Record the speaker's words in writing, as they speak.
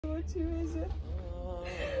چی میشه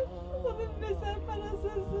خودم بسر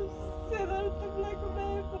پرستش صدا تبلک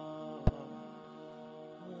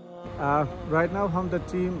Right now, Hamdard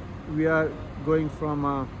team, we are going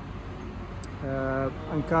from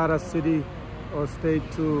Ankara city or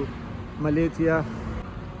state to Malaysia.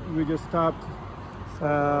 We just stopped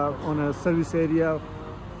on a service area.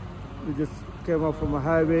 We just came up from a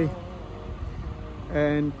highway,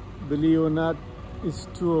 and believe it or not, it's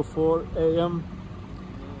 2:04 a.m.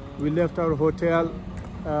 We left our hotel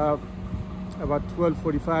about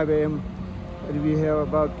 12:45 a.m. and we have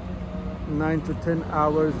about 9 to 10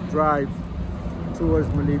 hours drive towards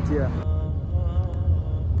Malaysia.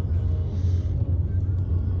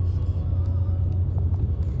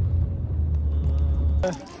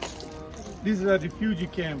 This is a refugee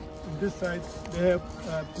camp. On this side they have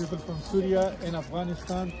people from Syria and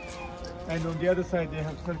Afghanistan, and on the other side they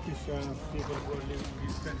have Turkish people who are living in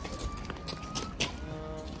these camps.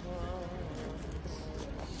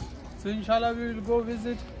 So inshallah we will go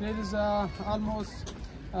visit. There is almost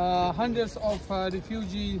hundreds of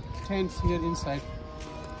refugee tents here inside.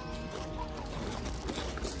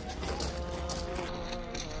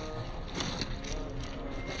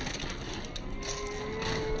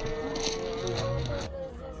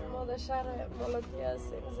 شهر مالتی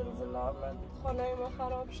هستیم زلزله آمد خانه ما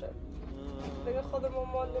خراب شد دیگه خودمون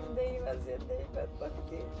ماندیم در این وضعیت در این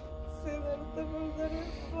بدبختی 3 طفل داریم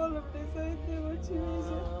مالم نیست دیما چی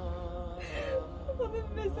میشه خودم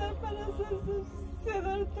بسر پرستش 3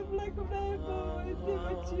 طفلک برای بابا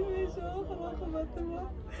دیما چی میشه خدا خداتما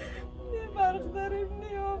نی برق داریم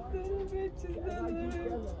نی آب داریم هیچ چیز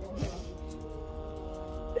نداریم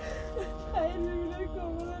خیلی میبینه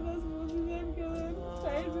کاملا از موزیدم کردن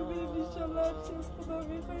خیلی ببینیم انشالله هر چیز خدا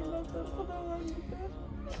میخواهی لطفت خدا من میتر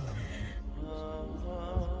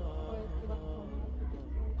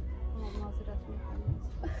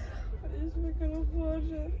خودش میکنم خواه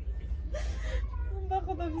به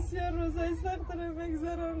خدا بسیار روزای سخت رو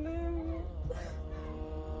بگذرانم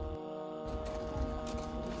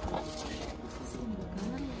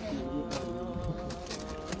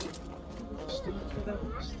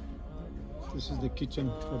This is the kitchen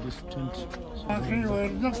for this tent.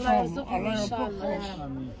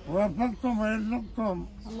 وفقكم ويرزقكم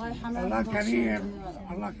الله كريم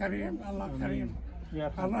الله كريم الله كريم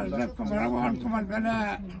الله يرزقكم ويروح عنكم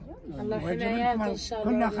البلاء ويجيب لكم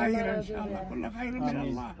كل خير ان شاء الله كل خير من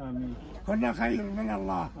الله كل خير من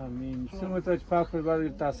الله آمين. سمعت باك بالباري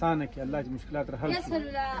تاسانك الله مشكلات رحل.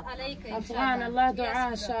 يسهل عليك أفغان الله دعاء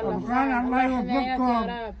إن شاء الله أفغان الله يوفقكم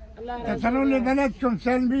تصلون لبلدكم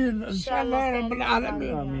سالمين إن شاء الله رب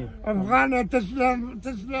العالمين. آمين. أفغان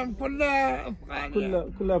تسلم كلها أفغان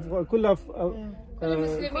كل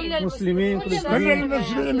المسلمين كل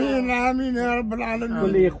المسلمين آمين يا رب العالمين.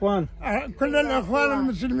 كل إخوان كل الإخوان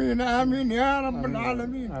المسلمين آمين يا رب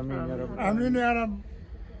العالمين. آمين يا رب. آمين يا رب.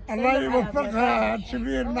 الله يوفقها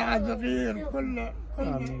كبير مع صغير كله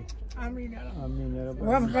آمين. آمين يا رب. آمين يا رب.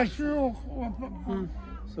 وفق الشيوخ وفقهم.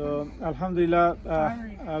 So, Alhamdulillah,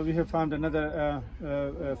 we have found another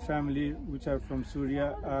family which are from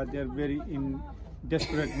Syria. They are very in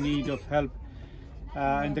desperate need of help.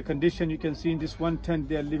 And the condition you can see in this one tent,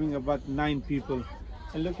 they are living about 9 people.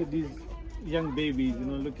 And look at these young babies, you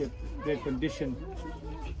know, look at their condition.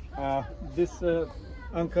 This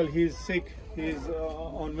uncle, he's sick, he's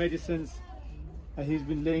on medicines. He's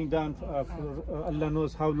been laying down for Allah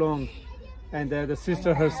knows how long. And the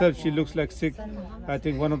sister herself, she looks like sick. I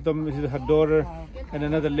think one of them is her daughter, and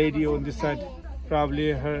another lady on this side,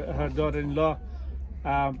 probably her daughter-in-law.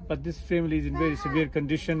 But this family is in very severe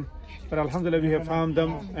condition. But Alhamdulillah, we have found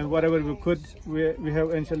them, and whatever we could, we have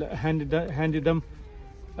inshallah handed them.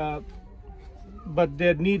 But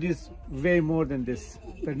their need is way more than this.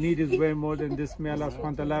 Their need is way more than this. May Allah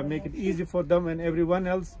subhanahu wa ta'ala make it easy for them and everyone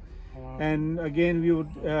else. And again,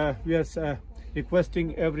 we are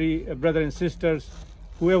requesting every brother and sisters,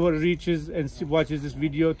 whoever reaches and watches this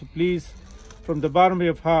video, to please, from the bottom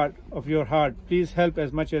of your heart, please help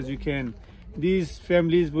as much as you can. These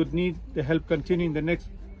families would need the help continuing the next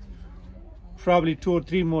probably 2 or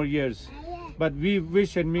 3 more years. But we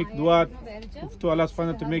wish and make dua to Allah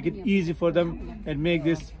subhanahu wa ta'ala to make it easy for them and make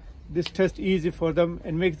this test easy for them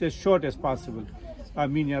and make it as short as possible.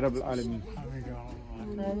 Ameen ya Rabbil Alameen.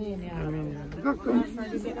 آمين يا رب.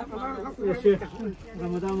 يا شيخ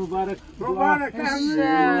رمضان مبارك. مبارك آمين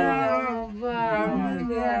يا رب.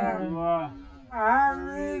 آمين يا رب.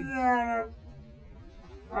 آمين يا رب.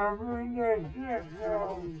 آمين يا شيخ يا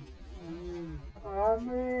رب.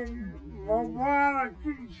 آمين. مبارك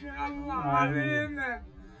إن شاء الله علينا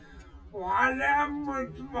وعلى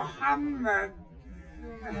أمة محمد.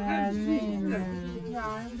 آمين.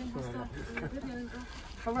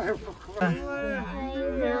 الله يوفقكم.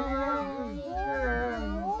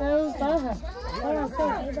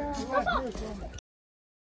 الله